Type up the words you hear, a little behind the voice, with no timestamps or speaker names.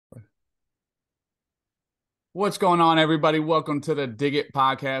What's going on, everybody? Welcome to the Dig It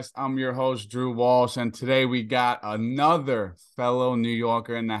podcast. I'm your host, Drew Walsh, and today we got another fellow New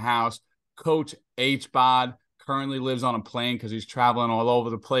Yorker in the house, Coach H Bod. Currently lives on a plane because he's traveling all over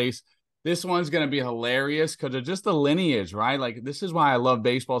the place. This one's going to be hilarious because of just the lineage, right? Like, this is why I love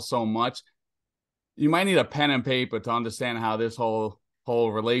baseball so much. You might need a pen and paper to understand how this whole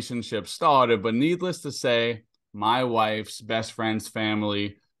relationship started, but needless to say, my wife's best friend's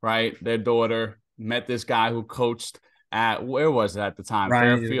family, right? Their daughter met this guy who coached at where was it at the time?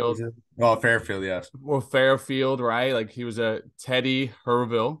 Ryan, Fairfield well, Fairfield, yes. or Fairfield, right? Like he was a Teddy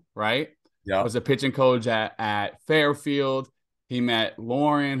Herville, right? Yep. Was a pitching coach at Fairfield. He met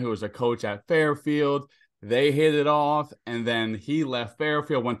Lauren, who was a coach at Fairfield. They hit it off, and then he left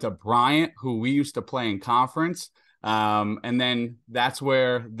Fairfield, went to Bryant, who we used to play in conference. And then that's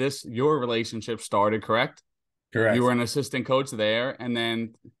where your relationship started, correct? You were Correct. an assistant coach there, and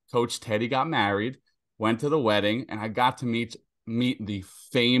then Coach Teddy got married, went to the wedding, and I got to meet the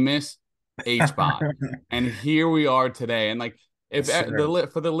famous H Bod. And here we are today. And like, if Yes, sir.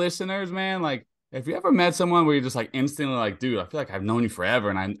 for the listeners, man, like if you ever met someone where you're just like instantly like, dude, I feel like I've known you forever,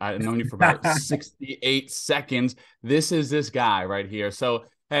 and I've known you for about 68 seconds. This is this guy right here. So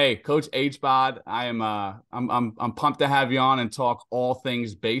hey, Coach H Bod, I'm pumped to have you on and talk all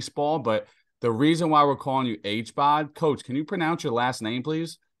things baseball, but the reason why we're calling you H Bod, Coach, can you pronounce your last name,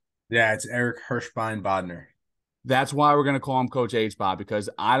 please? Yeah, it's Eric Hirschbein-Bodnar. That's why we're gonna call him Coach H Bod because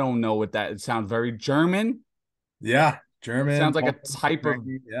I don't know what that. It sounds very German. Yeah, It German, sounds like a Polish, type of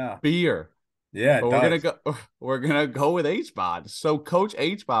Ukrainian. Yeah, beer. yeah, it But does. we're gonna go with H Bod. So Coach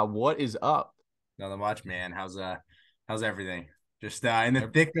H Bod, what is up? Nothing much, man. How's everything? Just in the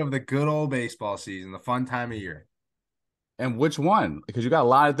thick of the good old baseball season, the fun time of year. And which one? Because you got a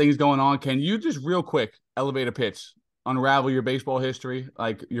lot of things going on. Can you just real quick elevator pitch, unravel your baseball history,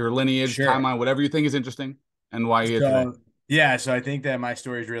 like your lineage, Sure. timeline, whatever you think is interesting, and why you're here today? So yeah, so I think that my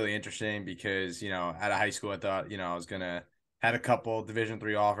story is really interesting because out of high school, I thought I was gonna had a couple Division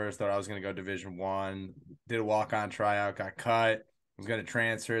 3 offers. Thought I was gonna go Division 1. Did a walk on tryout, got cut. Was gonna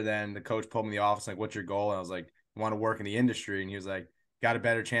transfer. Then the coach pulled me in the office like, "What's your goal?" And I was like, "I want to work in the industry." And he was like, "Got a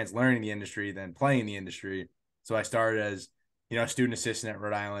better chance learning the industry than playing the industry." So I started as a student assistant at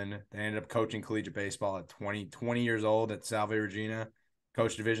Rhode Island. Then ended up coaching collegiate baseball at 20 years old at Salve Regina.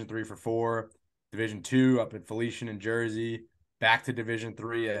 Coached Division 3 for 4. Division 2 up at Felician in Jersey, back to Division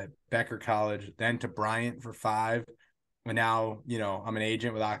 3 at Becker College, then to Bryant for 5. And now, I'm an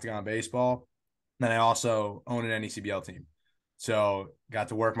agent with Octagon Baseball. Then I also own an NECBL team. So got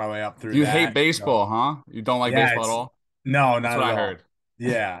to work my way up through You hate that. baseball, huh? You don't like Yeah, baseball at it's all? no, That's not what at I all. heard.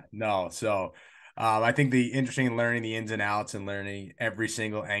 Yeah, no. So I think the interesting in learning the ins and outs and learning every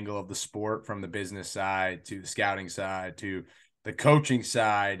single angle of the sport from the business side to the scouting side to the coaching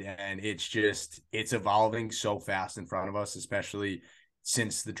side. And it's evolving so fast in front of us, especially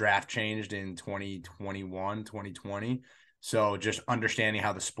since the draft changed in 2021, 2020. So just understanding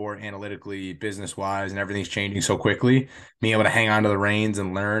how the sport analytically, business wise, and everything's changing so quickly, being able to hang on to the reins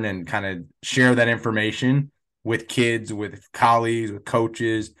and learn and kind of share that information with kids, with colleagues, with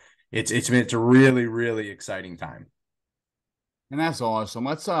coaches. It's a really, really exciting time. And that's awesome.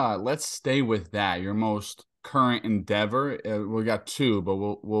 Let's stay with that. Your most current endeavor. We got two, but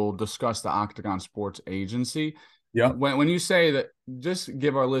we'll discuss the Octagon Sports Agency. Yep. When you say that, just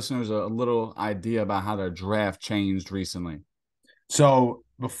give our listeners a little idea about how the draft changed recently. So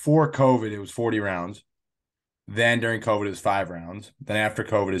before COVID, it was 40 rounds. Then during COVID, it was 5 rounds. Then after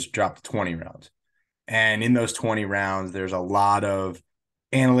COVID, it's dropped to 20 rounds. And in those 20 rounds, there's a lot of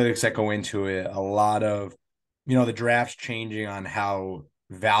analytics that go into it, a lot of, the draft's changing on how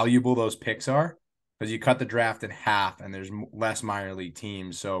valuable those picks are because you cut the draft in half and there's less minor league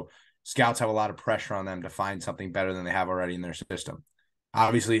teams. So scouts have a lot of pressure on them to find something better than they have already in their system.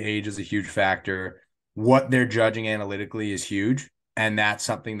 Obviously, age is a huge factor. What they're judging analytically is huge. And that's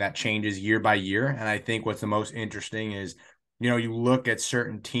something that changes year by year. And I think what's the most interesting is you look at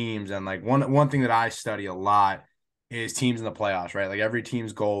certain teams and like one thing that I study a lot is teams in the playoffs, right? Like every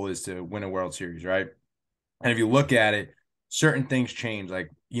team's goal is to win a World Series, right? And if you look at it, certain things change. Like,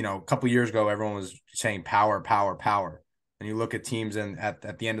 a couple years ago, everyone was saying power, power, power. And you look at teams and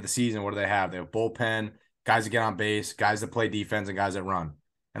at the end of the season, what do they have? They have bullpen, guys that get on base, guys that play defense, and guys that run.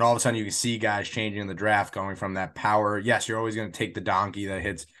 And all of a sudden you can see guys changing in the draft going from that power. Yes, you're always going to take the donkey that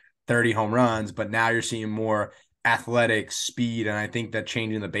hits 30 home runs, but now you're seeing more athletic speed. And I think that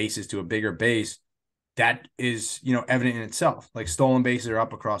changing the bases to a bigger base, that is, evident in itself. Like stolen bases are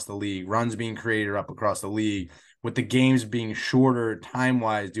up across the league, runs being created are up across the league, with the games being shorter time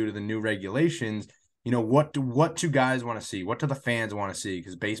wise due to the new regulations. What do guys want to see? What do the fans want to see?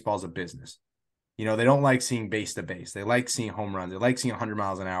 Because baseball's a business. They don't like seeing base to base. They like seeing home runs. They like seeing 100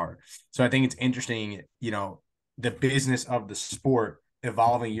 miles an hour. So I think it's interesting, the business of the sport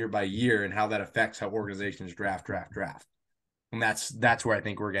evolving year by year and how that affects how organizations draft. And that's where I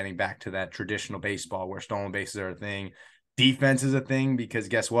think we're getting back to that traditional baseball where stolen bases are a thing. Defense is a thing because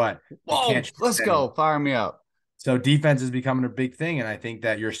guess what? You Whoa, can't let's go. Fire me up. so defense is becoming a big thing, and I think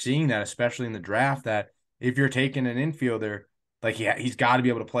that you're seeing that, especially in the draft, that if you're taking an infielder, like he's got to be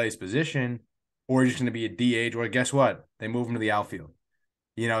able to play his position, or he's just going to be a DH. Or guess what? They move him to the outfield.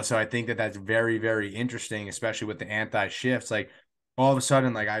 So I think that that's very, very interesting, especially with the anti-shifts. Like all of a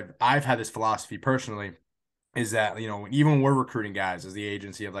sudden, like I've had this philosophy personally, is that even when we're recruiting guys as the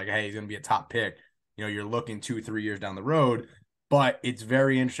agency of like, hey, he's going to be a top pick. You're looking 2-3 years down the road, but it's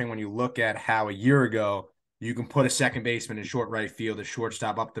very interesting when you look at how a year ago you can put a second baseman in short right field, a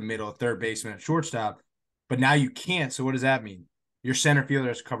shortstop up the middle, a third baseman at shortstop, but now you can't. So what does that mean? Your center fielder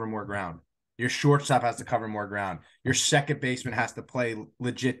has to cover more ground. Your shortstop has to cover more ground. Your second baseman has to play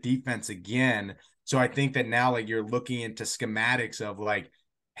legit defense again. So I think that now like you're looking into schematics of like,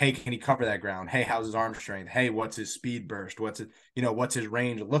 hey, can he cover that ground? Hey, how's his arm strength? Hey, what's his speed burst? What's his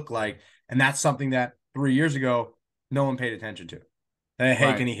range look like? And that's something that 3 years ago no one paid attention to. Hey,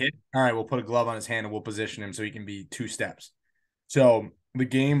 Right. can he hit? All right, we'll put a glove on his hand and we'll position him so he can be 2 steps. So the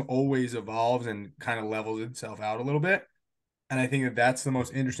game always evolves and kind of levels itself out a little bit. And I think that that's the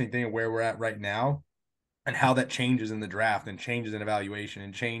most interesting thing of where we're at right now and how that changes in the draft and changes in evaluation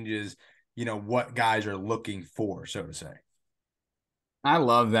and changes, what guys are looking for, so to say. I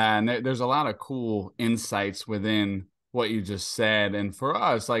love that. And there's a lot of cool insights within what you just said. And for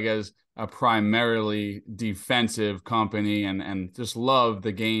us, like as a primarily defensive company and just love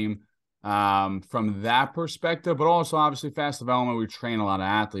the game from that perspective, but also obviously fast development, we train a lot of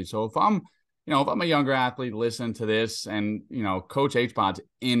athletes. So if I'm a younger athlete, listen to this and, Coach H Bod's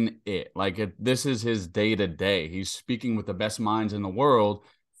in it. This is his day to day. He's speaking with the best minds in the world,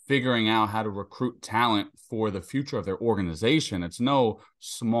 figuring out how to recruit talent for the future of their organization. It's no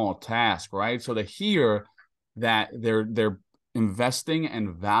small task, right? So to hear that they're investing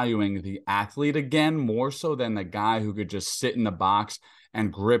and valuing the athlete again more so than the guy who could just sit in the box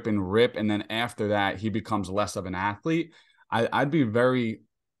and grip and rip, and then after that he becomes less of an athlete. I'd be very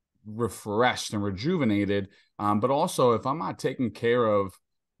refreshed and rejuvenated. But also, if I'm not taking care of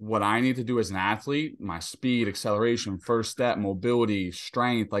what I need to do as an athlete, my speed, acceleration, first step, mobility,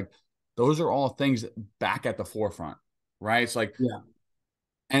 strength, like those are all things back at the forefront, right? It's like, Yeah.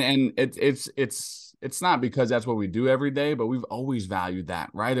 and it's not because that's what we do every day, but we've always valued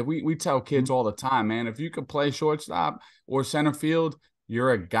that, right? If we tell kids all the time, man, if you could play shortstop or center field,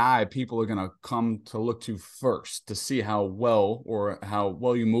 you're a guy people are going to come to look to first to see how well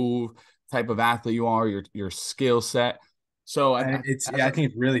you move, type of athlete you are, your skill set. So And I think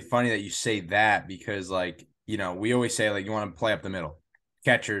it's really funny that you say that because like, we always say like you want to play up the middle,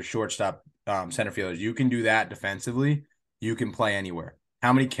 catcher, shortstop, center fielders. You can do that defensively. You can play anywhere.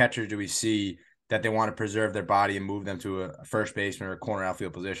 How many catchers do we see that they want to preserve their body and move them to a first baseman or a corner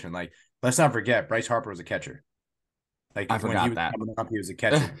outfield position? Like, let's not forget, Bryce Harper was a catcher. Like I when he forgot was that. coming up, he was a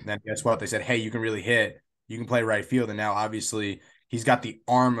catcher. Then guess what? They said, hey, you can really hit. You can play right field. And now obviously he's got the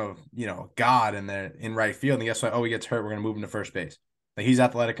arm of, God in right field. And guess what? Oh, he gets hurt. We're going to move him to first base. Like he's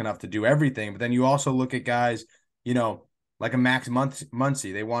athletic enough to do everything. But then you also look at guys, like a Max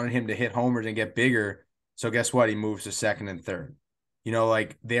Muncy. They wanted him to hit homers and get bigger. So guess what? He moves to second and third.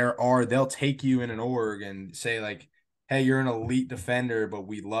 Like they'll take you in an org and say like, hey, you're an elite defender, but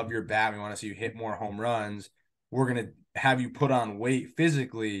we love your bat. We want to see you hit more home runs. We're going to have you put on weight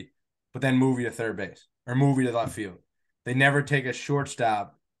physically, but then move you to third base or move you to left field. They never take a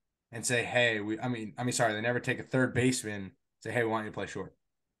shortstop and say, hey, sorry, they never take a third baseman and say, hey, we want you to play short.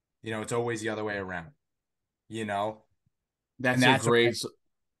 It's always the other way around, and That's a that's great.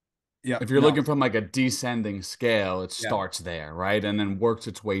 yeah, If you're no, looking from like a descending scale, it yeah, starts there, right? And then works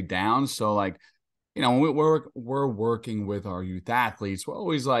its way down. So like, when we're working with our youth athletes, we're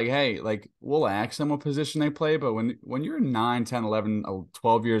always like, hey, like we'll ask them what position they play, but when you're 9, 10, 11,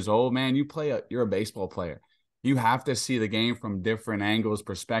 12 years old, man, you're a baseball player. You have to see the game from different angles,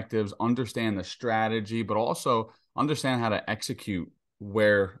 perspectives, understand the strategy, but also understand how to execute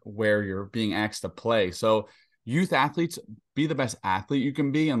where you're being asked to play. So youth athletes, be the best athlete you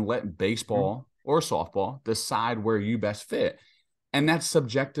can be and let mhm, baseball or softball decide where you best fit. And that's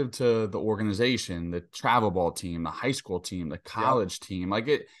subjective to the organization, the travel ball team, the high school team, the yep. college team.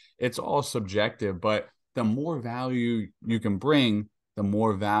 It's all subjective, but the more value you can bring, the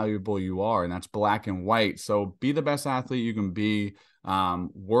more valuable you are. And that's black and white. So be the best athlete you can be,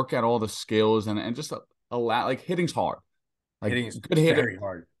 work at all the skills and just allow, like hitting's hard. Like Hitting is good hitter, very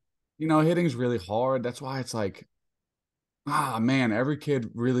hard. hitting's really hard. That's why it's like, man, every kid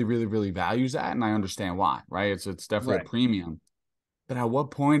really, really, really values that. And I understand why, right? It's definitely a Right. premium. But at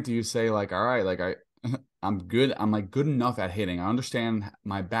what point do you say like, all right, like I'm good. I'm like good enough at hitting. I understand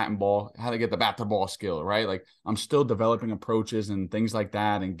my bat and ball, how to get the bat to ball skill, right? Like I'm still developing approaches and things like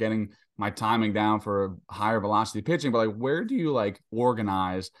that and getting my timing down for higher velocity pitching. But like, where do you like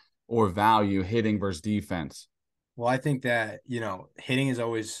organize or value hitting versus defense? Well, I think that, hitting is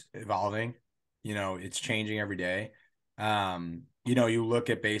always evolving. It's changing every day. You look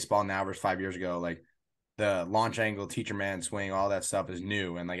at baseball now versus 5 years ago, like the launch angle, teacher man swing, all that stuff is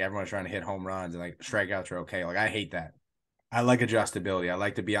new. And like everyone's trying to hit home runs and like strikeouts are okay. Like I hate that. I like adjustability. I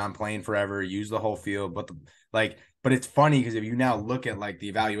like to be on plane forever, use the whole field. But it's funny because if you now look at like the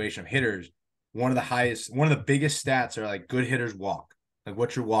evaluation of hitters, one of the biggest stats are like good hitters walk. Like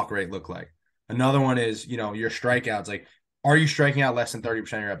what's your walk rate look like? Another one is, your strikeouts. Like, are you striking out less than 30%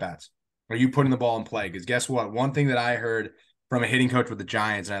 of your at bats? Are you putting the ball in play? Because guess what? One thing that I heard from a hitting coach with the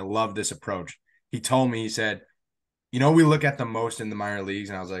Giants, and I love this approach. He told me, he said, we look at the most in the minor leagues.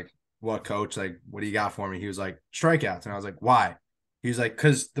 And I was like, what, coach? Like, what do you got for me? He was like, strikeouts. And I was like, why? He was like,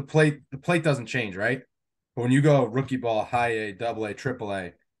 because the plate doesn't change, right? But when you go rookie ball, high A, double A, triple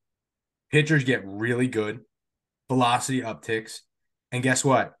A, pitchers get really good, velocity upticks. And guess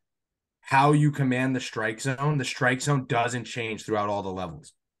what? How you command the strike zone doesn't change throughout all the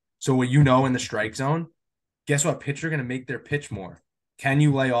levels. So what in the strike zone, guess what? Pitcher going to make their pitch more. Can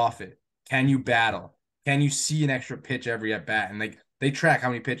you lay off it? Can you battle? Can you see an extra pitch every at bat? And like they track how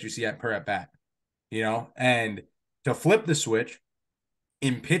many pitches you see per at bat, And to flip the switch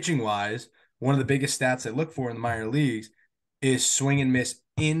in pitching wise, one of the biggest stats I look for in the minor leagues is swing and miss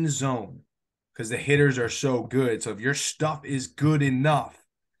in zone because the hitters are so good. So if your stuff is good enough,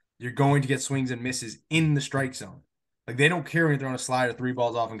 you're going to get swings and misses in the strike zone. Like they don't care when you're throwing a slider, three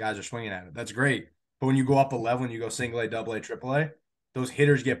balls off, and guys are swinging at it. That's great. But when you go up a level and you go single A, double A, triple A, those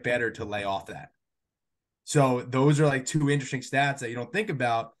hitters get better to lay off that. So those are like two interesting stats that you don't think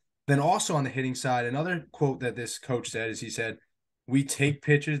about. Then also on the hitting side, another quote that this coach said is he said, "We take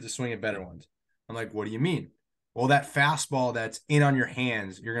pitches to swing at better ones." I'm like, what do you mean? Well, that fastball that's in on your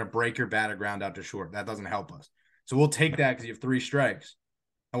hands, you're going to break your bat or ground out to short. That doesn't help us. So we'll take that because you have 3 strikes.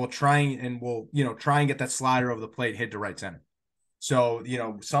 And we'll try and get that slider over the plate, hit to right center. So,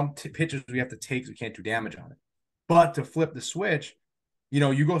 some pitches we have to take so we can't do damage on it. But to flip the switch,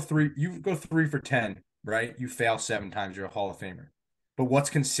 you go 3 for 10, right? You fail 7 times, you're a Hall of Famer. But what's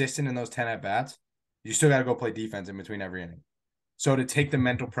consistent in those 10 at bats? You still got to go play defense in between every inning. So to take the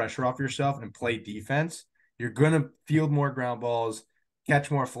mental pressure off yourself and play defense, you're going to field more ground balls,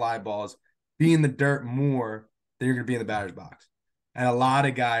 catch more fly balls, be in the dirt more than you're going to be in the batter's box. And a lot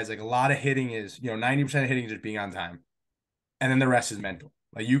of guys, like a lot of hitting is, 90% of hitting is just being on time. And then the rest is mental.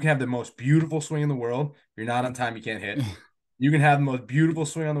 Like you can have the most beautiful swing in the world. If you're not on time, you can't hit. You can have the most beautiful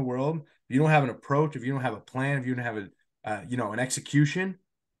swing on the world. If you don't have an approach, if you don't have a plan, if you don't have an execution,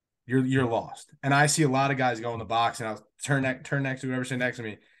 you're lost. And I see a lot of guys go in the box and I'll turn next to whoever's sitting next to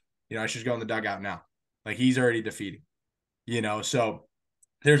me. I should go in the dugout now. Like he's already defeated, so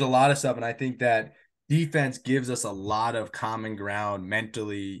there's a lot of stuff. And I think that defense gives us a lot of common ground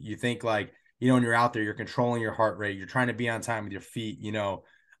mentally. You think like, when you're out there, you're controlling your heart rate. You're trying to be on time with your feet.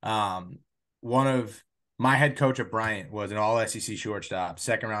 One of my head coach at Bryant was an all SEC shortstop,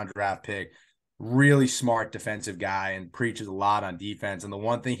 2nd-round draft pick, really smart defensive guy and preaches a lot on defense. And the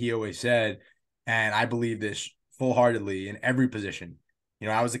one thing he always said, and I believe this full-heartedly in every position,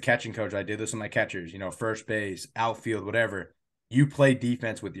 I was a catching coach. I did this with my catchers, first base, outfield, whatever. You play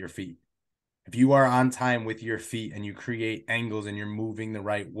defense with your feet. If you are on time with your feet and you create angles and you're moving the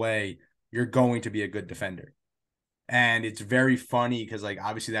right way, you're going to be a good defender. And it's very funny because, like,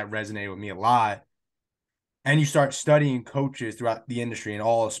 obviously that resonated with me a lot. And you start studying coaches throughout the industry in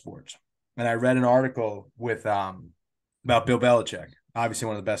all the sports. And I read an article with about Bill Belichick, obviously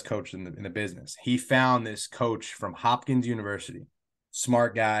one of the best coaches in the business. He found this coach from Hopkins University,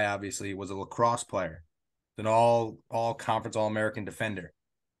 smart guy, obviously, was a lacrosse player, an all conference, all American defender.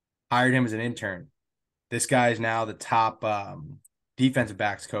 Hired him as an intern. This guy is now the top defensive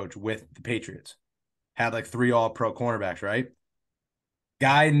backs coach with the Patriots. Had like 3 all-pro cornerbacks, right?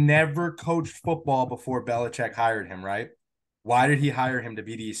 Guy never coached football before Belichick hired him, right? Why did he hire him to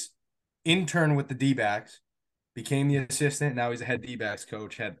be the intern with the D-backs, became the assistant, now he's a head D-backs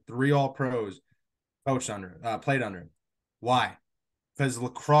coach, had 3 all-pros played under him. Why? Because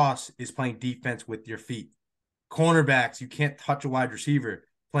lacrosse is playing defense with your feet. Cornerbacks, you can't touch a wide receiver,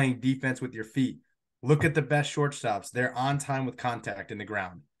 playing defense with your feet. Look at the best shortstops. They're on time with contact in the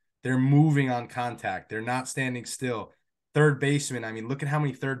ground. They're moving on contact. They're not standing still. Third baseman, I mean, look at how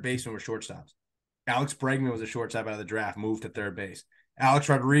many third basemen were shortstops. Alex Bregman was a shortstop out of the draft, moved to third base. Alex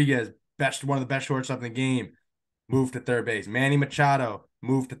Rodriguez, one of the best shortstops in the game, moved to third base. Manny Machado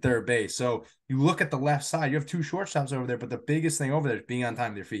moved to third base. So you look at the left side, you have two shortstops over there, but the biggest thing over there is being on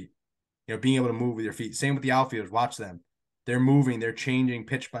time with your feet. Being able to move with your feet. Same with the outfielders. Watch them. They're moving. They're changing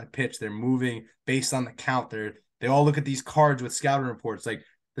pitch by pitch. They're moving based on the count. They all look at these cards with scouting reports. Like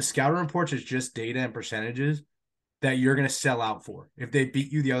the scouting reports is just data and percentages that you're going to sell out for. If they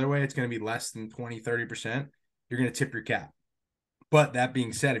beat you the other way, it's going to be less than 20, 30%. You're going to tip your cap. But that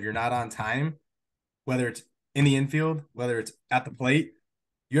being said, if you're not on time, whether it's in the infield, whether it's at the plate,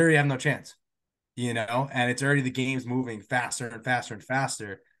 you already have no chance, and it's already the game's moving faster and faster and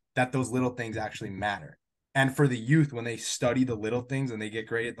faster, that those little things actually matter. And for the youth, when they study the little things and they get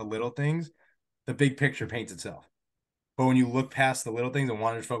great at the little things, the big picture paints itself. But when you look past the little things and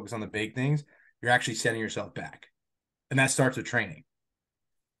want to focus on the big things, you're actually setting yourself back. And that starts with training.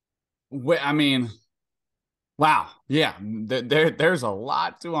 I mean, wow. Yeah. There's a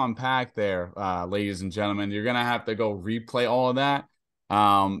lot to unpack there, ladies and gentlemen. You're going to have to go replay all of that.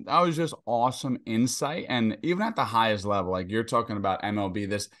 That was just awesome insight. And even at the highest level, like you're talking about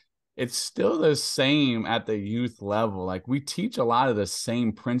MLB, it's still the same at the youth level. Like we teach a lot of the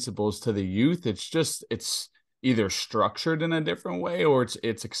same principles to the youth. It's either structured in a different way or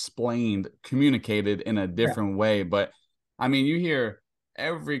it's explained, communicated in a different way. But I mean, you hear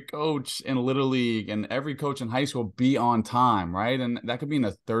every coach in Little League and every coach in high school be on time, right? And that could be in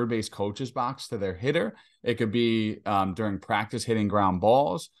the third base coach's box to their hitter. It could be during practice hitting ground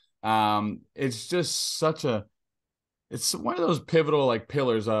balls. It's just it's one of those pivotal like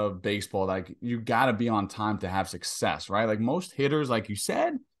pillars of baseball. Like you got to be on time to have success, right? Like most hitters, like you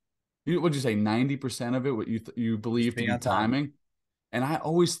said, would you say 90% of it what you believe to be timing? And I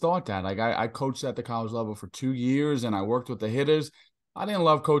always thought that. Like I coached at the college level for 2 years and I worked with the hitters. I didn't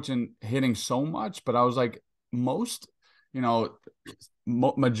love coaching hitting so much, but I was like most,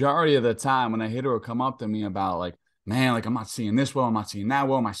 majority of the time when a hitter would come up to me about like, man, like I'm not seeing this well, I'm not seeing that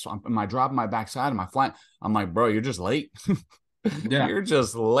well. Am I dropping my backside? Am I flying? I'm like, bro, you're just late. Yeah. You're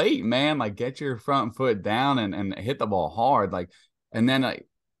just late, man. Like get your front foot down and hit the ball hard. Like, and then like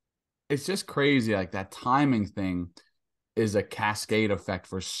it's just crazy. Like that timing thing is a cascade effect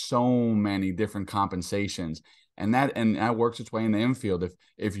for so many different compensations. And that works its way in the infield.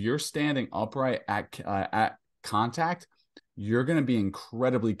 If you're standing upright at contact, you're going to be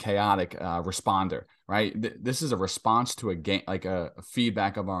incredibly chaotic responder, right? This is a response to a game, like a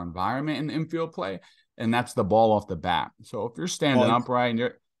feedback of our environment in infield play, and that's the ball off the bat. So if you're standing upright and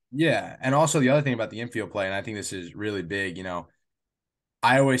you're and also the other thing about the infield play, and I think this is really big,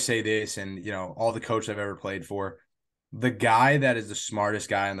 I always say this, and all the coaches I've ever played for, the guy that is the smartest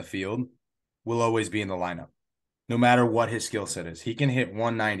guy on the field will always be in the lineup, no matter what his skill set is. He can hit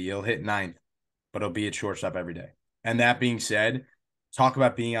 190, he'll hit ninth, but he'll be at shortstop every day. And that being said, talk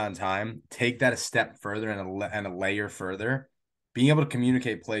about being on time, take that a step further and a layer further, being able to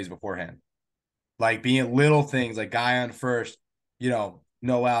communicate plays beforehand. Like being at little things like guy on first, no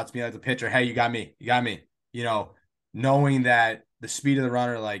outs, being like the pitcher, hey, you got me. Knowing that the speed of the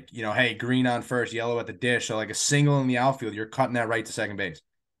runner, like, hey, green on first, yellow at the dish. So like a single in the outfield, you're cutting that right to second base.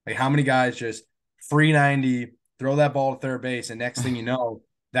 Like how many guys just free 90, throw that ball to third base, and next thing you know,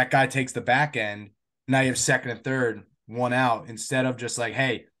 that guy takes the back end. Now you have second and third, one out, instead of just like,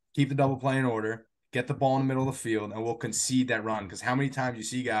 hey, keep the double play in order, get the ball in the middle of the field, and we'll concede that run. Because how many times you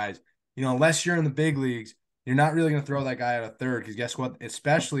see guys, unless you're in the big leagues, you're not really going to throw that guy out of third. Because guess what?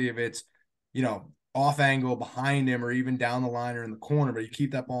 Especially if it's, off angle behind him or even down the line or in the corner, but you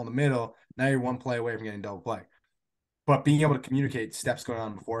keep that ball in the middle, now you're one play away from getting double play. But being able to communicate steps going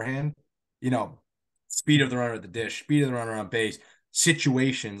on beforehand, speed of the runner at the dish, speed of the runner on base,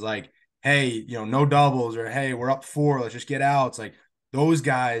 situations like, hey, no doubles, or hey, we're up 4, let's just get outs. Like those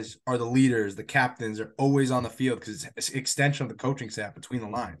guys are the leaders, the captains are always on the field because it's an extension of the coaching staff between the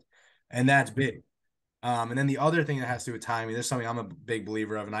lines. And that's big. And then the other thing that has to do with timing, this is something I'm a big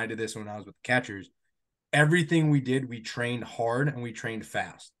believer of, and I did this when I was with the catchers. Everything we did, we trained hard and we trained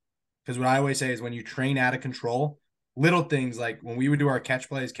fast. Because what I always say is when you train out of control, little things like when we would do our catch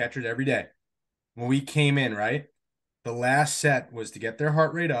plays, catchers every day, when we came in, right? The last set was to get their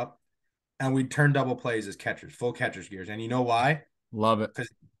heart rate up and we'd turn double plays as catchers, full catcher's gears. And you know why? love it.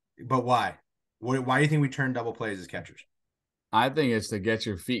 But why? Why do you think we turn double plays as catchers? I think it's to get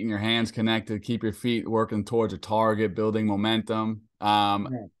your feet and your hands connected, keep your feet working towards a target, building momentum,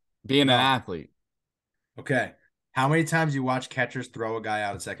 being an athlete. Okay. How many times you watch catchers throw a guy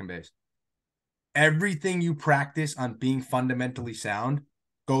out at second base? Everything you practice on being fundamentally sound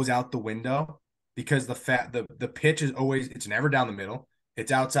goes out the window because the pitch is always, it's never down the middle.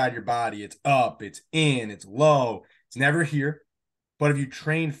 It's outside your body. It's up, it's in, it's low. It's never here. But if you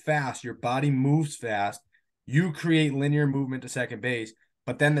train fast, your body moves fast. You create linear movement to second base.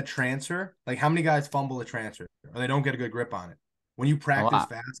 But then the transfer, like how many guys fumble the transfer or they don't get a good grip on it? When you A practice lot.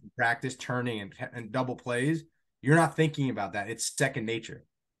 fast and practice turning and double plays, you're not thinking about that. It's second nature.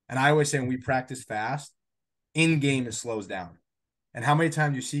 And I always say when we practice fast, in game it slows down. And how many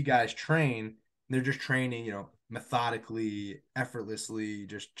times you see guys train, they're just training, methodically, effortlessly,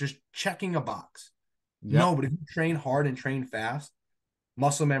 just checking a box. Yep. No, but if you train hard and train fast,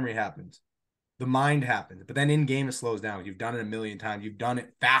 muscle memory happens. The mind happens. But then in game it slows down. You've done it a million times. You've done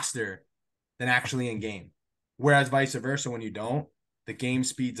it faster than actually in game. Whereas vice versa, when you don't, the game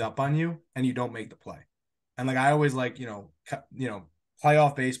speeds up on you and you don't make the play. And like I always like,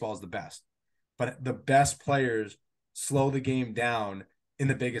 playoff baseball is the best. But the best players slow the game down in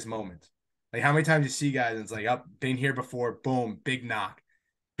the biggest moments. Like how many times you see guys and it's like, up, been here before, boom, big knock.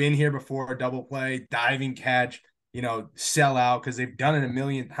 Been here before, double play, diving catch, sell out because they've done it a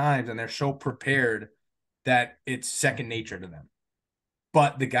million times and they're so prepared that it's second nature to them.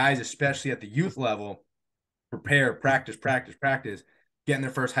 But the guys, especially at the youth level, prepare, practice, practice, practice, get in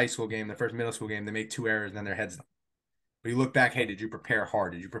their first high school game, their first middle school game, they make 2 errors, and then their heads down. But you look back, hey, did you prepare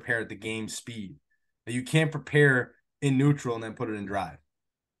hard? Did you prepare at the game speed? You can't prepare in neutral and then put it in drive.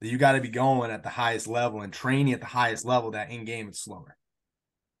 You got to be going at the highest level and training at the highest level that in game it's slower.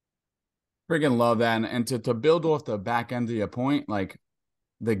 Freaking love that. And to build off the back end of your point, like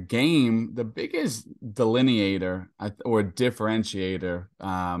the game, the biggest delineator or differentiator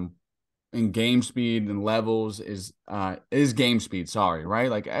in game speed and levels is game speed. Sorry, right?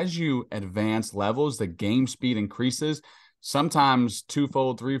 Like as you advance levels, the game speed increases, sometimes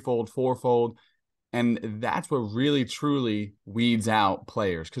twofold, threefold, fourfold. And that's what really truly weeds out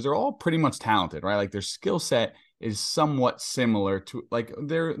players because they're all pretty much talented, right? Like their skill set is somewhat similar to like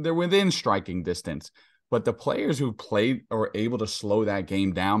they're within striking distance. But the players who played are able to slow that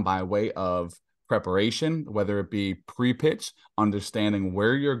game down by way of preparation, whether it be pre-pitch, understanding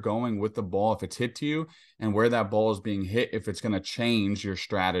where you're going with the ball if it's hit to you, and where that ball is being hit if it's going to change your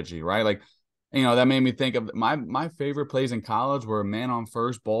strategy, right? Like that made me think of my favorite plays in college were man on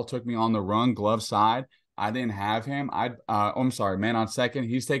first, ball took me on the run, glove side. I didn't have him. I'm sorry, man on second.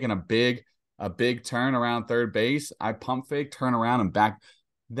 He's taking a big turn around third base. I pump fake, turn around and back.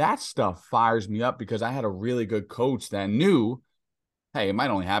 That stuff fires me up because I had a really good coach that knew, hey, it might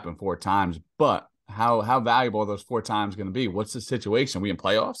only happen 4 times, but how valuable are those 4 times going to be? What's the situation? Are we in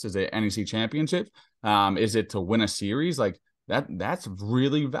playoffs? Is it NEC championship? Is it to win a series? Like that's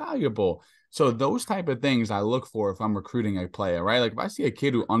really valuable. So those type of things I look for if I'm recruiting a player, right? Like if I see a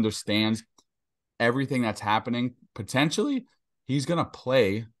kid who understands everything that's happening, potentially he's going to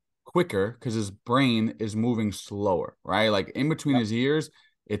play quicker because his brain is moving slower, right? Like in between his ears,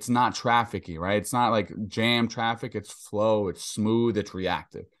 it's not trafficy, right? It's not like jam traffic. It's flow. It's smooth. It's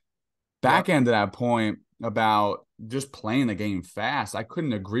reactive. Back Yep. end of that point about just playing the game fast, I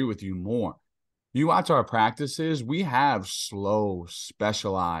couldn't agree with you more. You watch our practices, we have slow,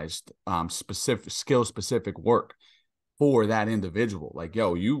 specialized, skill specific work for that individual. Like,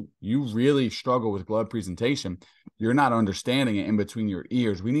 yo, you really struggle with glove presentation. You're not understanding it in between your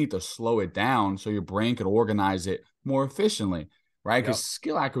ears. We need to slow it down so your brain can organize it more efficiently, right? Because Yep.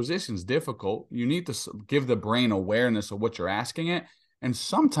 skill acquisition is difficult. You need to give the brain awareness of what you're asking it. And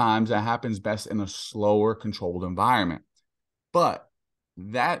sometimes that happens best in a slower, controlled environment. But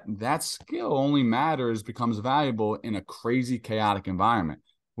that skill only becomes valuable in a crazy chaotic environment,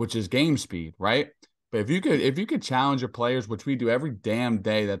 which is game speed, right? But if you could challenge your players, which we do every damn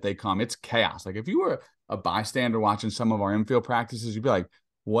day that they come, it's chaos. Like if you were a bystander watching some of our infield practices, you'd be like,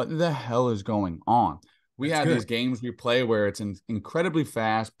 what the hell is going on? We That's have these good. games we play where it's incredibly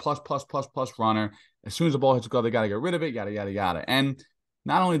fast, plus, plus, plus, plus runner. As soon as the ball hits the glove, they got to get rid of it, yada, yada, yada. And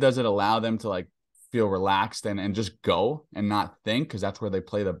not only does it allow them to like feel relaxed and just go and not think because that's where they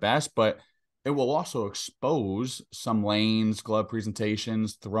play the best, but it will also expose some lanes, glove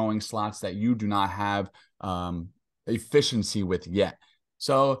presentations, throwing slots that you do not have efficiency with yet.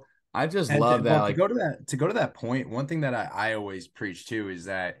 So I just And love that. well, to Like, go to that point, one thing that I always preach too is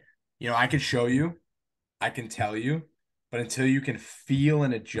that, I can show you, I can tell you, but until you can feel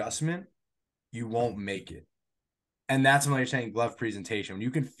an adjustment, you won't make it. And that's when you're saying glove presentation. When you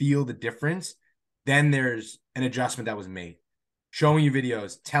can feel the difference, then there's an adjustment that was made. Showing you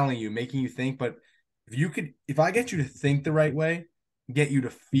videos, telling you, making you think. But if I get you to think the right way, get you to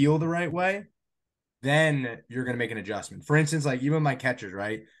feel the right way, then you're going to make an adjustment. For instance, like even my catchers,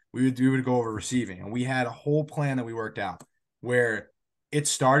 right? We would go over receiving, and we had a whole plan that we worked out where it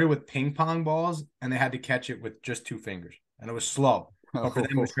started with ping pong balls and they had to catch it with just 2 fingers. And it was slow. But for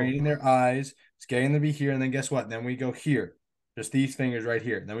them, it was training their eyes, it's getting them to be here. And then guess what? Then we go here. Just these fingers right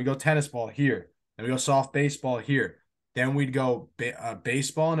here. Then we go tennis ball here. Then we go soft baseball here. Then we'd go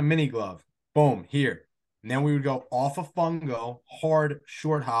baseball and a mini glove. Boom, here. And then we would go off a fungo, hard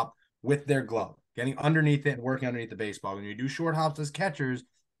short hop with their glove, getting underneath it and working underneath the baseball. When you do short hops as catchers,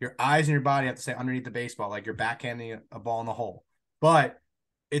 your eyes and your body have to stay underneath the baseball, like you're backhanding a ball in the hole. But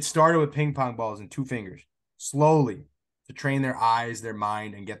it started with ping pong balls and 2 fingers, slowly to train their eyes, their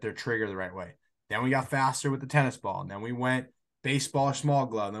mind, and get their trigger the right way. Then we got faster with the tennis ball. And then we went baseball or small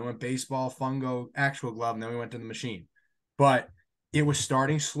glove. Then we went baseball, fungo, actual glove. And then we went to the machine. But it was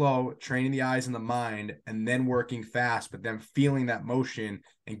starting slow, training the eyes and the mind, and then working fast, but then feeling that motion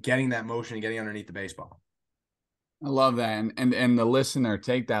and getting that motion and getting underneath the baseball. I love that. And the listener,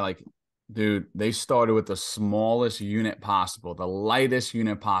 take that, like, dude, they started with the smallest unit possible, the lightest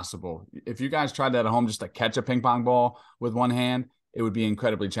unit possible. If you guys tried that at home, just to catch a ping pong ball with one hand, it would be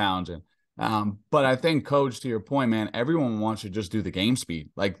incredibly challenging. But I think, Coach, to your point, man, everyone wants to just do the game speed.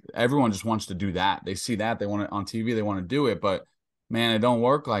 Like, everyone just wants to do that. They see that, they want it on TV, they want to do it, but man, it don't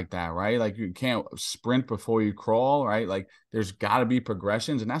work like that, right? Like, you can't sprint before you crawl, right? Like, there's got to be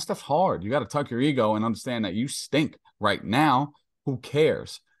progressions, and that stuff's hard. You got to tuck your ego and understand that you stink right now. Who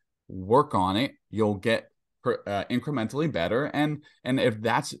cares? Work on it. You'll get incrementally better. And if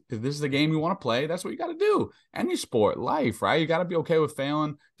this is the game you want to play, that's what you got to do. Any sport, life, right? You got to be okay with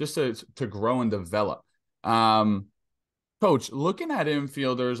failing just to grow and develop. Coach, looking at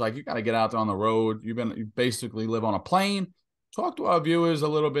infielders, like, you got to get out there on the road. You basically live on a plane. Talk to our viewers a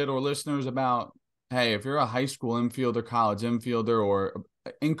little bit, or listeners, about, hey, if you're a high school infielder, college infielder, or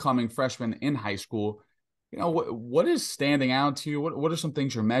incoming freshman in high school, what is standing out to you? What are some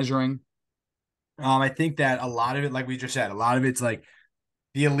things you're measuring? I think that a lot of it, like we just said, a lot of it's like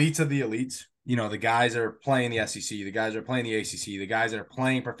the elites of the elites. The guys that are playing the SEC, the guys that are playing the ACC, the guys that are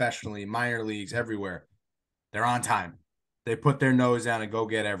playing professionally, minor leagues, everywhere. They're on time. They put their nose down and go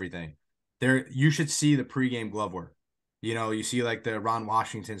get everything. You should see the pregame glove work. You see like the Ron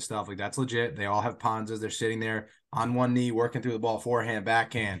Washington stuff, like that's legit. They all have Ponzas. They're sitting there on one knee, working through the ball, forehand,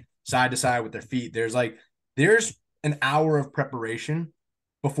 backhand, side to side with their feet. There's an hour of preparation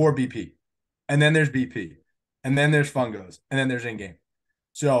before BP. And then there's BP. And then there's fungos. And then there's in-game.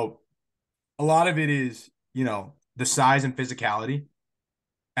 So a lot of it is, the size and physicality.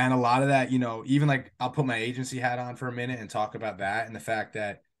 And a lot of that, even like I'll put my agency hat on for a minute and talk about that, and the fact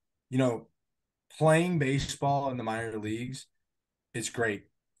that, playing baseball in the minor leagues is great.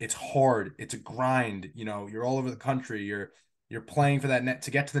 It's hard. It's a grind. You're all over the country. You're playing for that net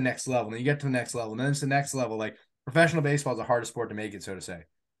to get to the next level. And then you get to the next level. And then it's the next level. Like, professional baseball is the hardest sport to make it, so to say.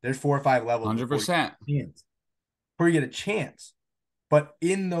 There's 4 or 5 levels 100%. before you get a chance. But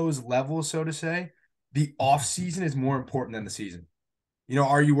in those levels, so to say, the off season is more important than the season.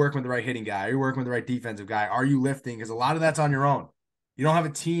 Are you working with the right hitting guy? Are you working with the right defensive guy? Are you lifting? Because a lot of that's on your own. You don't have a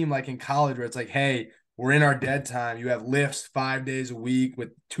team like in college where it's like, hey, we're in our dead time. You have lifts 5 days a week with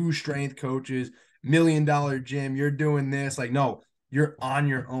 2 strength coaches, $1 million gym. You're doing this. Like, no, you're on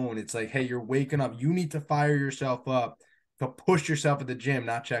your own. It's like, hey, you're waking up. You need to fire yourself up to push yourself at the gym,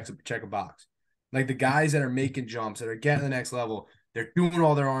 not check a box. Like, the guys that are making jumps, that are getting to the next level, they're doing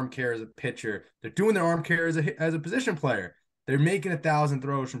all their arm care as a pitcher. They're doing their arm care as a position player. They're making 1,000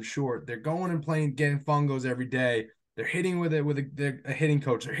 throws from short. They're going and playing, getting fungos every day. They're hitting with a hitting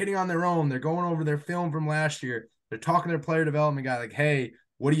coach. They're hitting on their own. They're going over their film from last year. They're talking to their player development guy, like, hey,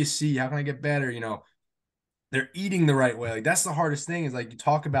 what do you see? How can I get better? They're eating the right way. Like, that's the hardest thing, is like, you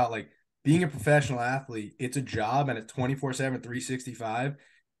talk about like being a professional athlete. It's a job, and it's 24/7, 365.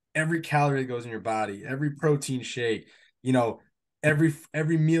 Every calorie that goes in your body, every protein shake,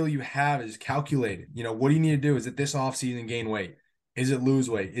 every meal you have is calculated. What do you need to do? Is it this offseason gain weight? Is it lose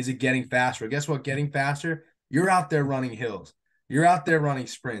weight? Is it getting faster? Guess what? Getting faster, you're out there running hills. You're out there running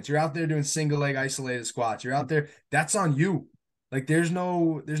sprints. You're out there doing single leg isolated squats. You're out there. That's on you. Like, there's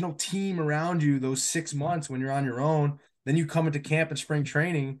no team around you those 6 months when you're on your own. Then you come into camp and spring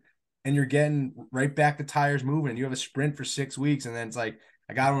training and you're getting right back the tires moving, and you have a sprint for 6 weeks. And then it's like,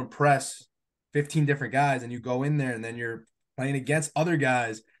 I got to impress 15 different guys. And you go in there and then you're playing against other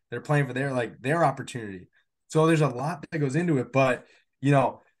guys that are playing for their opportunity. So there's a lot that goes into it. But,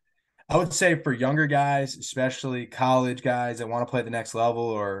 I would say for younger guys, especially college guys that want to play at the next level,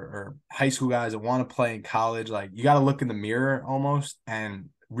 or high school guys that want to play in college, like, you got to look in the mirror almost and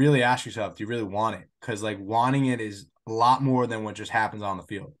really ask yourself, do you really want it? Because like, wanting it is a lot more than what just happens on the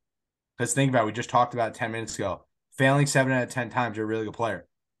field. Because think about it, we just talked about it 10 minutes ago. Failing 7 out of 10 times, you're a really good player.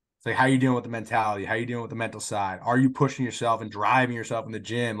 It's like, how you dealing with the mentality? How you dealing with the mental side? Are you pushing yourself and driving yourself in the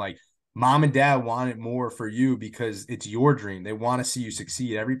gym? Like, mom and dad want it more for you because it's your dream. They want to see you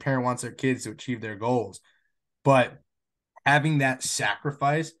succeed. Every parent wants their kids to achieve their goals. But having that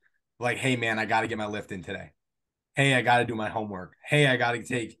sacrifice, like, hey, man, I got to get my lift in today. Hey, I got to do my homework. Hey, I got to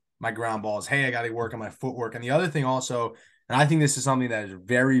take my ground balls. Hey, I got to work on my footwork. And the other thing also, and I think this is something that is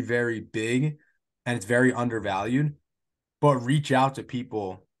very, very big and it's very undervalued, but reach out to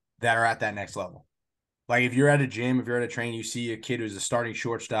people that are at that next level. Like if you're at a gym, if you're at a train, you see a kid who's a starting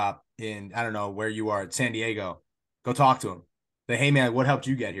shortstop in, I don't know where you are at San Diego, go talk to him. Say, hey, man, what helped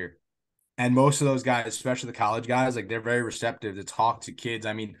you get here? And most of those guys, especially the college guys, like they're very receptive to talk to kids.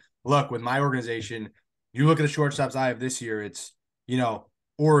 I mean, look, with my organization, you look at the shortstops I have this year, it's,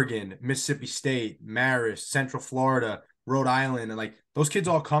 Oregon, Mississippi State, Marist, Central Florida, Rhode Island. And like those kids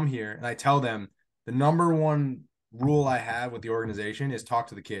all come here. And I tell them the number one rule I have with the organization is talk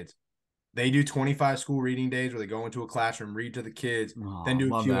to the kids. They do 25 school reading days where they go into a classroom, read to the kids, then do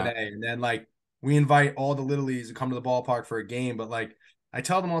a Love Q&A. that. And then like we invite all the little leagues to come to the ballpark for a game. But like I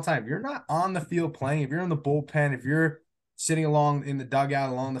tell them all the time, if you're not on the field playing, if you're in the bullpen, if you're sitting along in the dugout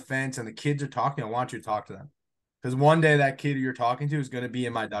along the fence and the kids are talking, I want you to talk to them. Because one day that kid you're talking to is going to be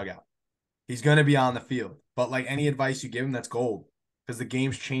in my dugout. He's going to be on the field. But like any advice you give him, that's gold. Because the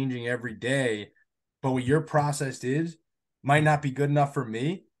game's changing every day. But what your process is might not be good enough for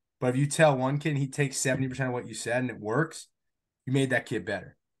me. But if you tell one kid and he takes 70% of what you said and it works, you made that kid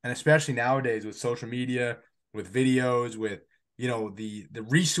better. And especially nowadays with social media, with videos, with the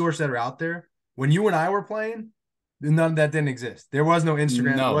resources that are out there. When you and I were playing, none of that didn't exist. There was no Instagram,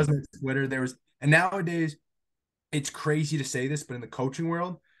 there No. was no Twitter, and nowadays it's crazy to say this, but in the coaching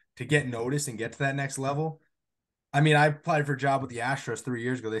world, to get noticed and get to that next level. I mean, I applied for a job with the Astros 3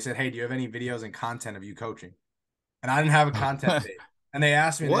 years ago. They said, hey, do you have any videos and content of you coaching? And I didn't have a content page. And they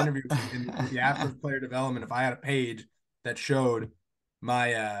asked me in the What? interview with the Astros player development if I had a page that showed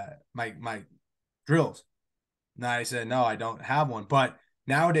my my drills. And I said, no, I don't have one. But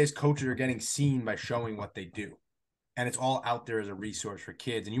nowadays, coaches are getting seen by showing what they do. And it's all out there as a resource for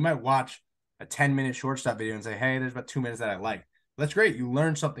kids. And you might watch a 10-minute shortstop video and say, hey, there's about 2 minutes that I like. That's great. You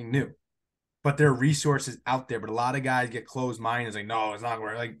learn something new. But there are resources out there. But a lot of guys get closed minded. It's like, no, it's not going to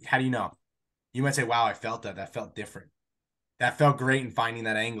work. Like, how do you know? You might say, wow, I felt that. That felt different. That felt great in finding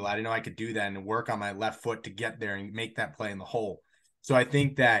that angle. I didn't know I could do that and work on my left foot to get there and make that play in the hole. So I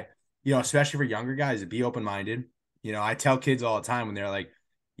think that, especially for younger guys, to be open-minded. I tell kids all the time when they're like,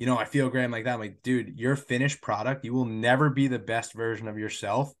 I feel great. I'm like that. I'm like, dude, your finished product, you will never be the best version of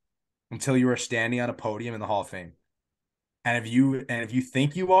yourself until you are standing on a podium in the Hall of Fame. And if you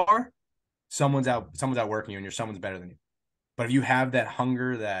think you are, someone's outworking you and someone's better than you. But if you have that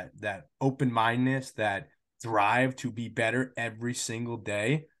hunger, that open-mindedness, that drive to be better every single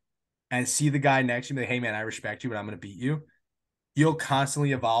day and see the guy next to you, like, hey man, I respect you, but I'm going to beat you. You'll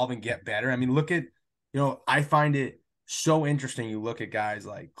constantly evolve and get better. I mean, look at, I find it so interesting. You look at guys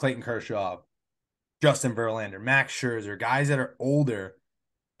like Clayton Kershaw, Justin Verlander, Max Scherzer, guys that are older,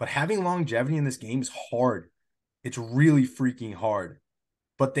 but having longevity in this game is hard. It's really freaking hard,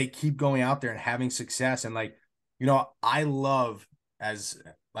 but they keep going out there and having success. And like, I love as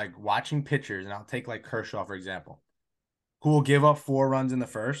like watching pitchers, and I'll take like Kershaw, for example, who will give up 4 runs in the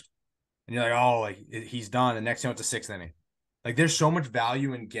first. And you're like, oh, like he's done. And next time it's a 6th inning. Like there's so much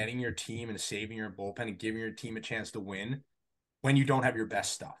value in getting your team and saving your bullpen and giving your team a chance to win when you don't have your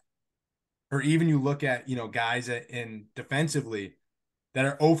best stuff. Or even you look at, guys in defensively that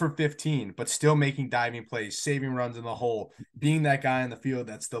are 0 for 15, but still making diving plays, saving runs in the hole, being that guy in the field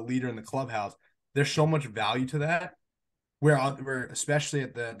that's the leader in the clubhouse. There's so much value to that. Where especially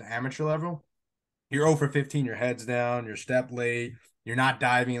at the amateur level, you're 0 for 15, your head's down, your step late, you're not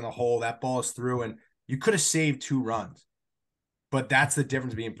diving in the hole, that ball is through, and you could have saved 2 runs. But that's the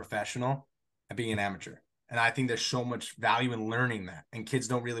difference being professional and being an amateur. And I think there's so much value in learning that, and kids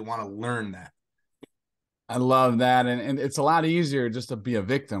don't really want to learn that. I love that. And it's a lot easier just to be a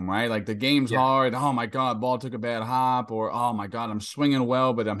victim, right? Like the game's Yeah. hard. Oh my God, ball took a bad hop. Or, oh my God, I'm swinging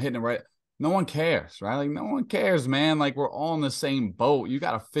well, but I'm hitting it right. No one cares, right? Like no one cares, man. Like we're all in the same boat. You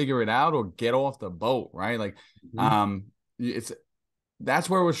got to figure it out or get off the boat, right? Like, it's that's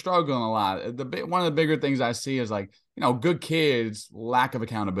where we're struggling a lot. One of the bigger things I see is like, good kids, lack of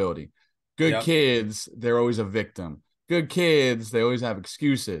accountability. Good Yep. kids, they're always a victim. Good kids, they always have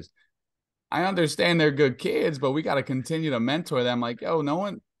excuses. I understand they're good kids, but we got to continue to mentor them. Like, yo, no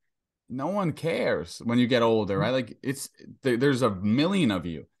one cares when you get older, right? Like there's a million of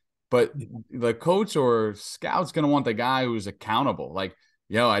you, but the coach or scout's going to want the guy who's accountable. Like,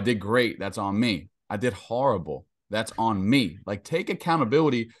 yo, I did great. That's on me. I did horrible. That's on me. Like take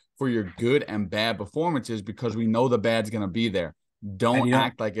accountability for your good and bad performances because we know the bad's going to be there. Don't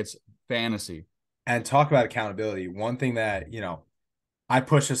act like it's fantasy. And talk about accountability. One thing that, I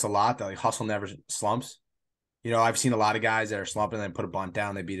push this a lot, that like hustle never slumps. I've seen a lot of guys that are slumping and then put a bunt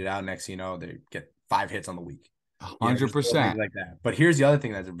down, they beat it out. Next thing you know, they get 5 hits on the week. 100%. Like that. But here's the other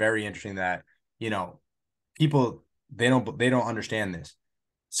thing that's very interesting that, people, they don't understand this.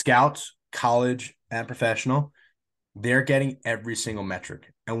 Scouts, college and professional, they're getting every single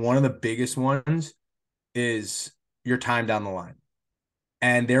metric. And one of the biggest ones is your time down the line.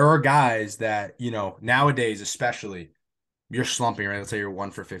 And there are guys that, nowadays, especially, you're slumping, right? Let's say you're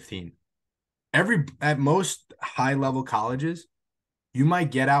 1 for 15. At most high level colleges, you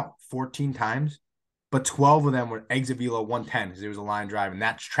might get out 14 times, but 12 of them were exit velo 110 because it was a line drive, and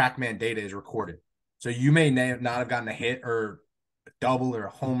that's TrackMan data is recorded. So you may not have gotten a hit or a double or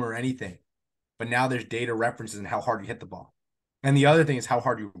a homer or anything, but now there's data references in how hard you hit the ball. And the other thing is how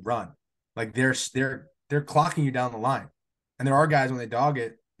hard you run. Like they're clocking you down the line. And there are guys when they dog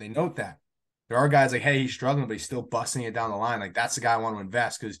it, they note that. There are guys like, hey, he's struggling, but he's still busting it down the line. Like that's the guy I want to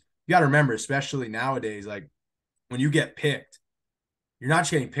invest, because you got to remember, especially nowadays, like when you get picked, you're not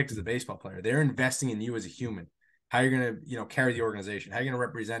just getting picked as a baseball player. They're investing in you as a human, how you're going to, carry the organization, how you're going to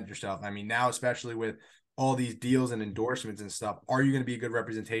represent yourself. I mean, now, especially with all these deals and endorsements and stuff, are you going to be a good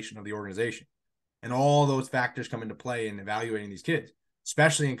representation of the organization? And all those factors come into play in evaluating these kids,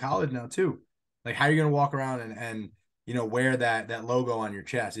 especially in college now too. Like how are you going to walk around and wear that logo on your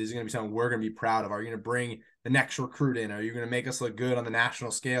chest? Is it going to be something we're going to be proud of? Are you going to bring the next recruit in? Are you going to make us look good on the national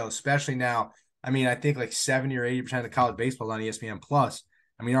scale? Especially now, I mean, I think like 70 or 80% of the college baseball on ESPN Plus.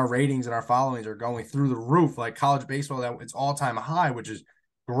 I mean, our ratings and our followings are going through the roof. Like college baseball, that it's all-time high, which is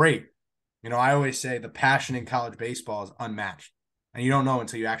great. I always say the passion in college baseball is unmatched. And you don't know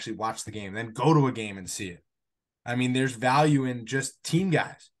until you actually watch the game, then go to a game and see it. I mean, there's value in just team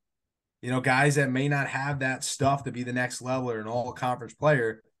guys. Guys that may not have that stuff to be the next level or an all-conference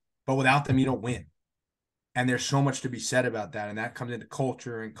player, but without them, you don't win. And there's so much to be said about that. And that comes into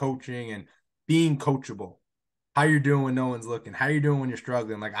culture and coaching and being coachable. How you're doing when no one's looking. How you're doing when you're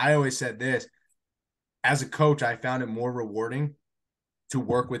struggling. Like I always said this, as a coach, I found it more rewarding to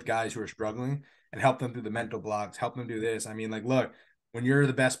work with guys who are struggling and help them through the mental blocks, help them do this. I mean, like, look, when you're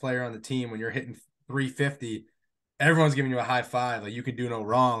the best player on the team, when you're hitting 350, everyone's giving you a high five. Like you can do no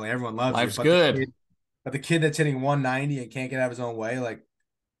wrong. Like everyone loves Life's you. good. But the kid that's hitting 190 and can't get out of his own way, like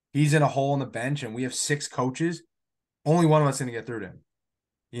he's in a hole in the bench and we have 6 coaches. Only one of us is going to get through to him.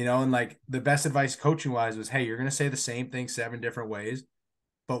 And like the best advice coaching wise was, hey, you're going to say the same thing 7 different ways,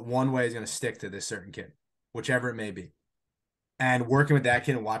 but one way is going to stick to this certain kid, whichever it may be. And working with that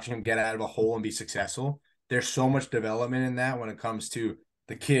kid and watching him get out of a hole and be successful, there's so much development in that when it comes to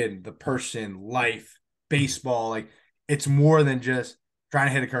the kid, the person, life, baseball. Like it's more than just trying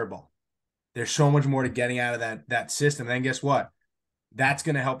to hit a curveball. There's so much more to getting out of that system. And then guess what? That's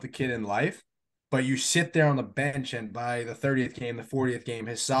going to help the kid in life. But you sit there on the bench, and by the 30th game, the 40th game,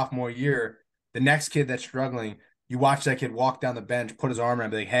 his sophomore year, the next kid that's struggling, you watch that kid walk down the bench, put his arm around,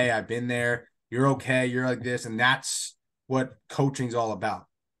 and be like, hey, I've been there. You're okay. You're like this. And that's what coaching's all about.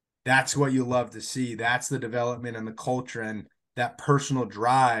 That's what you love to see. That's the development and the culture and that personal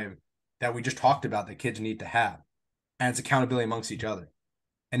drive that we just talked about that kids need to have. And it's accountability amongst each other.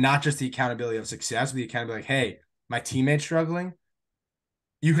 And not just the accountability of success, but the accountability like, hey, my teammate's struggling.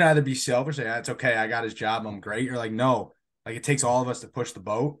 You can either be selfish, say, it's okay, I got his job, I'm great. Or like, no, like it takes all of us to push the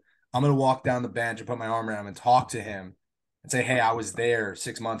boat. I'm going to walk down the bench and put my arm around him and talk to him and say, hey, I was there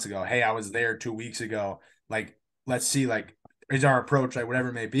 6 months ago. Hey, I was there 2 weeks ago. Like, let's see, like, is our approach, like whatever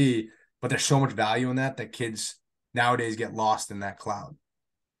it may be. But there's so much value in that kids nowadays get lost in that cloud.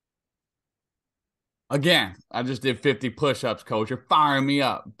 Again, I just did 50 push-ups, coach. You're firing me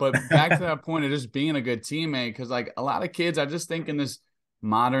up. But back to that point of just being a good teammate, because like a lot of kids, I just think in this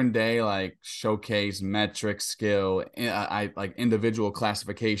modern day, like showcase metric skill, I like individual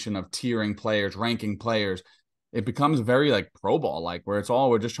classification of tiering players, ranking players. It becomes very like pro ball, like where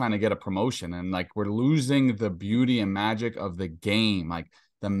we're just trying to get a promotion, and like we're losing the beauty and magic of the game. Like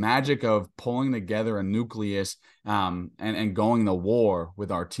the magic of pulling together a nucleus and going to war with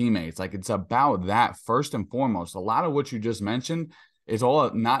our teammates. Like it's about that first and foremost. A lot of what you just mentioned is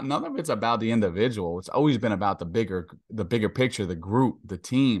none of it's about the individual. It's always been about the bigger picture, the group, the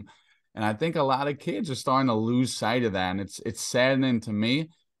team. And I think a lot of kids are starting to lose sight of that. And it's saddening to me.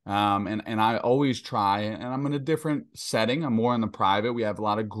 And I always try, and I'm in a different setting. I'm more in the private. We have a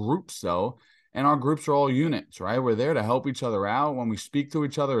lot of groups though. And our groups are all units, right? We're there to help each other out. When we speak to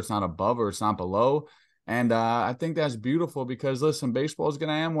each other, it's not above or it's not below. And I think that's beautiful because, listen, baseball is going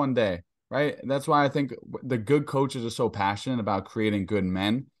to end one day, right? That's why I think the good coaches are so passionate about creating good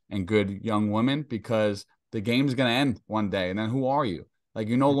men and good young women, because the game's going to end one day. And then who are you? Like,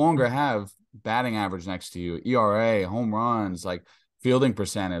 you no longer have batting average next to you, ERA, home runs, like fielding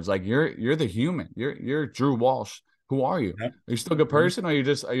percentage. Like, you're the human. You're Drew Walsh. Who are you? Yep. Are you still a good person, or are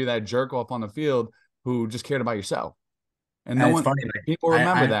you that jerk off on the field who just cared about yourself? And no And it's one, funny, like people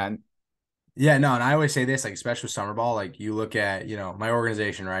remember that. yeah, no, and I always say this, like especially with summer ball, like you look at, my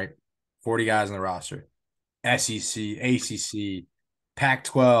organization, right? 40 guys on the roster, SEC, ACC,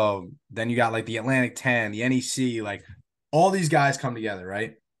 Pac-12, then you got like the Atlantic 10, the NEC, like all these guys come together,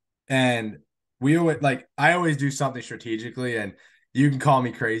 right? And we always like I always do something strategically, and you can call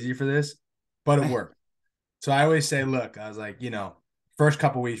me crazy for this, but it worked. So I always say, look, I was like, first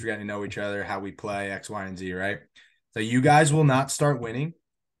couple weeks we're getting to know each other, how we play, X, Y, and Z, right? So you guys will not start winning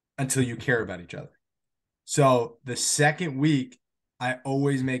until you care about each other. So the second week, I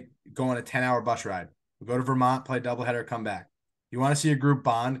always go on a 10-hour bus ride. We go to Vermont, play doubleheader, come back. You want to see a group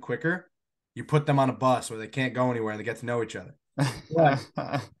bond quicker? You put them on a bus where they can't go anywhere and they get to know each other. But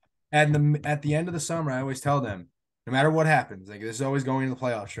at the end of the summer, I always tell them, no matter what happens, like this is always going into the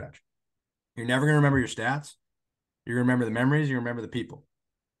playoff stretch. You're never going to remember your stats. You're going to remember the memories. You remember the people.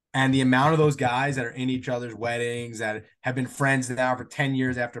 And the amount of those guys that are in each other's weddings, that have been friends now for 10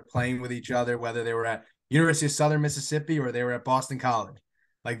 years after playing with each other, whether they were at University of Southern Mississippi or they were at Boston College,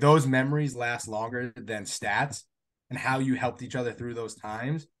 like those memories last longer than stats, and how you helped each other through those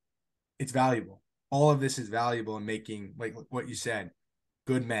times. It's valuable. All of this is valuable in making, like what you said,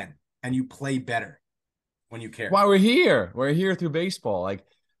 good men, and you play better when you care. Why we're here. We're here through baseball. Like,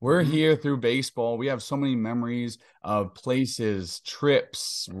 we're here through baseball. We have so many memories of places,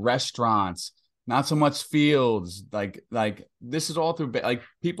 trips, restaurants, not so much fields. Like this is all through like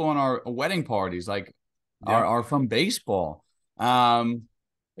people in our wedding parties, like are from baseball.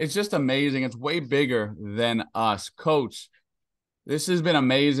 It's just amazing. It's way bigger than us. Coach, this has been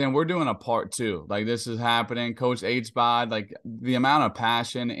amazing. We're doing a part 2. Like, this is happening. Coach H Bod, like the amount of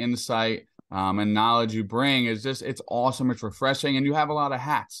passion, insight, and knowledge you bring is just, it's awesome. It's refreshing. And you have a lot of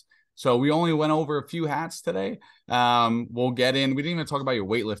hats. So we only went over a few hats today. We'll get in. We didn't even talk about your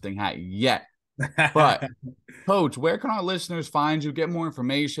weightlifting hat yet. But Coach, where can our listeners find you, get more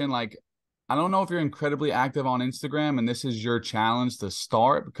information? Like, I don't know if you're incredibly active on Instagram and this is your challenge to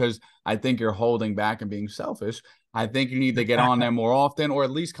start, because I think you're holding back and being selfish. I think you need to get on there more often, or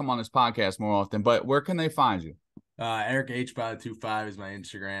at least come on this podcast more often. But where can they find you? Eric H Bod 25 is my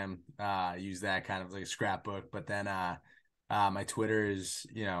Instagram. I use that kind of like a scrapbook, but then my Twitter is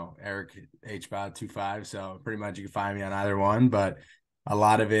Eric H Bod 25. So pretty much you can find me on either one. But a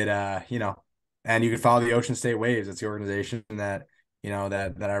lot of it, and you can follow the Ocean State Waves. It's the organization that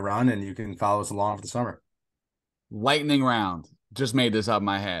that I run, and you can follow us along for the summer. Lightning round. Just made this up in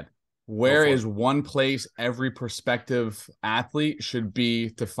my head. Where is one place every prospective athlete should be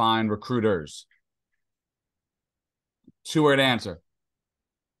to find recruiters? 2-word answer.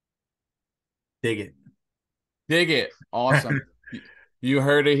 Dig it. Dig it. Awesome. You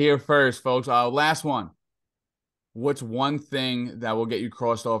heard it here first, folks. Last one. What's one thing that will get you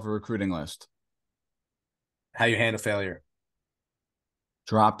crossed off a recruiting list? How you handle failure.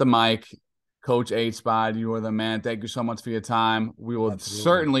 Drop the mic. Coach H Bod, you are the man. Thank you so much for your time. We will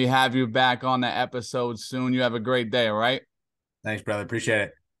certainly have you back on the episode soon. You have a great day, all right? Thanks, brother. Appreciate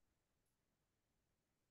it.